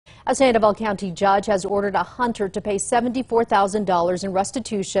A Sandoval County judge has ordered a hunter to pay $74,000 in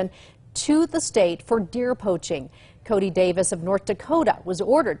restitution to the state for deer poaching. Cody Davis of North Dakota was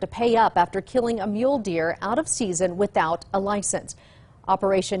ordered to pay up after killing a mule deer out of season without a license.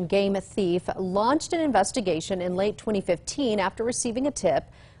 Operation Game Thief launched an investigation in late 2015 after receiving a tip.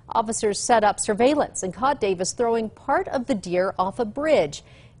 Officers set up surveillance and caught Davis throwing part of the deer off a bridge.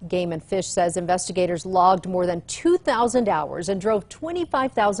 Game and Fish says investigators logged more than 2,000 hours and drove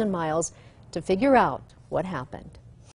 25,000 miles to figure out what happened.